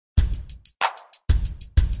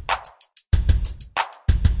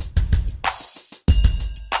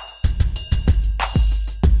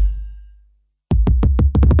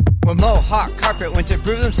Mohawk Carpet went to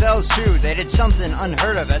prove themselves true. They did something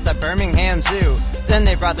unheard of at the Birmingham Zoo. Then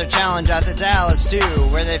they brought their challenge out to Dallas too,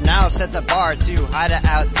 where they've now set the bar too high to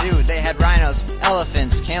outdo. They had rhinos,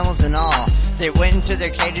 elephants, camels and all. They went into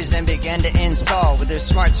their cages and began to install. With their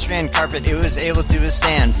smart strand carpet it was able to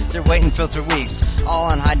withstand their weight and filth for weeks,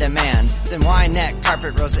 all on high demand. Then Wyanet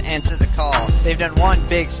Carpet rose to answer the call. They've done one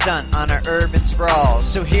big stunt on our urban sprawl.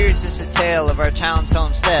 So here's just a tale of our town's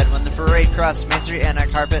homestead, when the parade crossed Main Street and a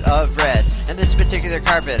carpet of red. And this particular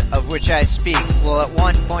carpet of which I speak will at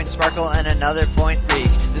one point sparkle and another point reek.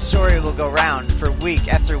 The story will go round for week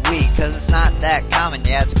after week, cause it's not that common,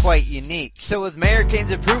 yeah, it's quite unique. So with Mayor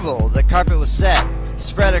Cain's approval, the carpet was set,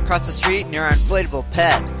 spread across the street near our inflatable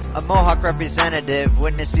pet. A Mohawk representative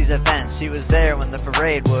witnessed these events. He was there when the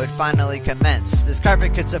parade would finally commence. This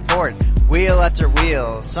carpet could support wheel after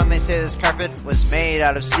wheel. Some may say this carpet was made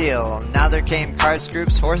out of steel. Now there came cars,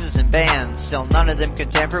 groups, horses, and bands. Still none of them could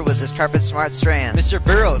tamper with this carpet's smart strands. Mr.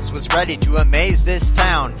 Burroughs was ready to amaze this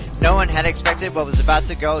town. No one had expected what was about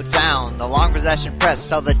to go down. The long procession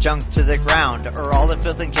pressed all the junk to the ground, or all the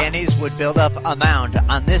filth and candies would build up a mound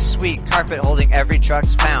on this sweet carpet holding every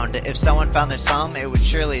truck's pound. If someone found their some, it would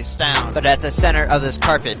surely astound. But at the center of this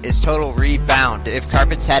carpet is total rebound. If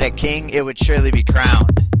carpets had a king, it would surely be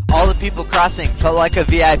crowned. All the people crossing felt like a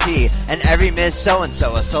VIP, and every Miss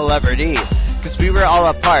So-and-so a celebrity. Cause we were all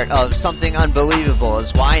a part of something unbelievable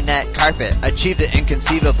as Wyanet Carpet achieved the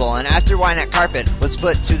inconceivable. And after Wyanet Carpet was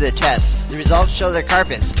put to the test, the results show their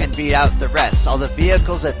carpets can beat out the rest. All the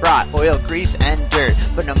vehicles it brought oil, grease, and dirt,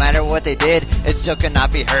 but no matter what they did, it still could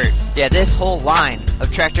not be hurt. Yeah, this whole line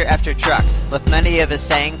of tractor after truck left many of us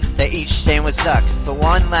saying that each stain was stuck. But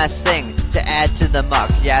one last thing to add to the muck.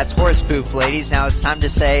 Yeah, it's horse poop, ladies, now it's time to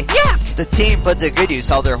say yuck! The team put to good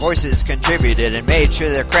use all their horses contributed and made sure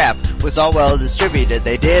their crap was all well distributed.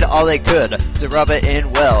 They did all they could to rub it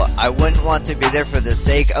in well. I wouldn't want to be there for the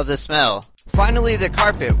sake of the smell. Finally the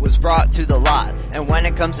carpet was brought to the lot, and when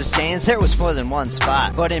it comes to stains there was more than one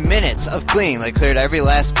spot. But in minutes of cleaning they cleared every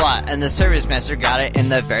last blot, and the service master got it in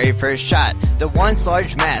the very first shot. The once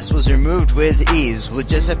large mass was removed with ease. With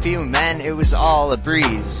just a few men it was all a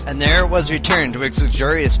breeze, and there it was returned to its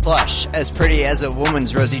luxurious plush, as pretty as a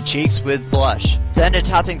woman's rosy cheeks with blush. Then to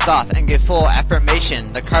top things off and give full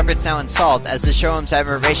affirmation, the carpet's now installed as the showroom's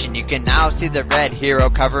admiration. You can now see the red hero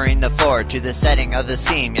covering the floor to the setting of the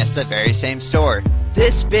scene, yes, the very same store.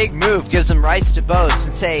 This big move gives them rights to boast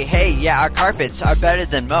and say, hey, yeah, our carpets are better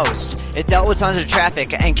than most. It dealt with tons of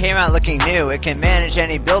traffic and came out looking new. It can manage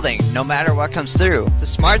any building, no matter what comes through. The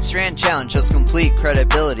Smart Strand Challenge shows complete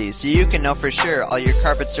credibility, so you can know for sure all your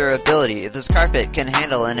carpet's durability. If this carpet can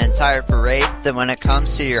handle an entire parade, then when it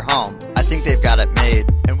comes to your home, I think they've got it made.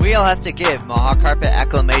 And we all have to give Mohawk Carpet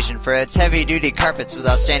acclamation for its heavy-duty carpets with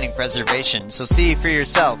outstanding preservation. So see for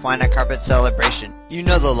yourself, Wyanet Carpet celebration. You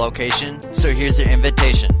know the location, so here's your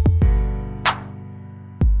invitation.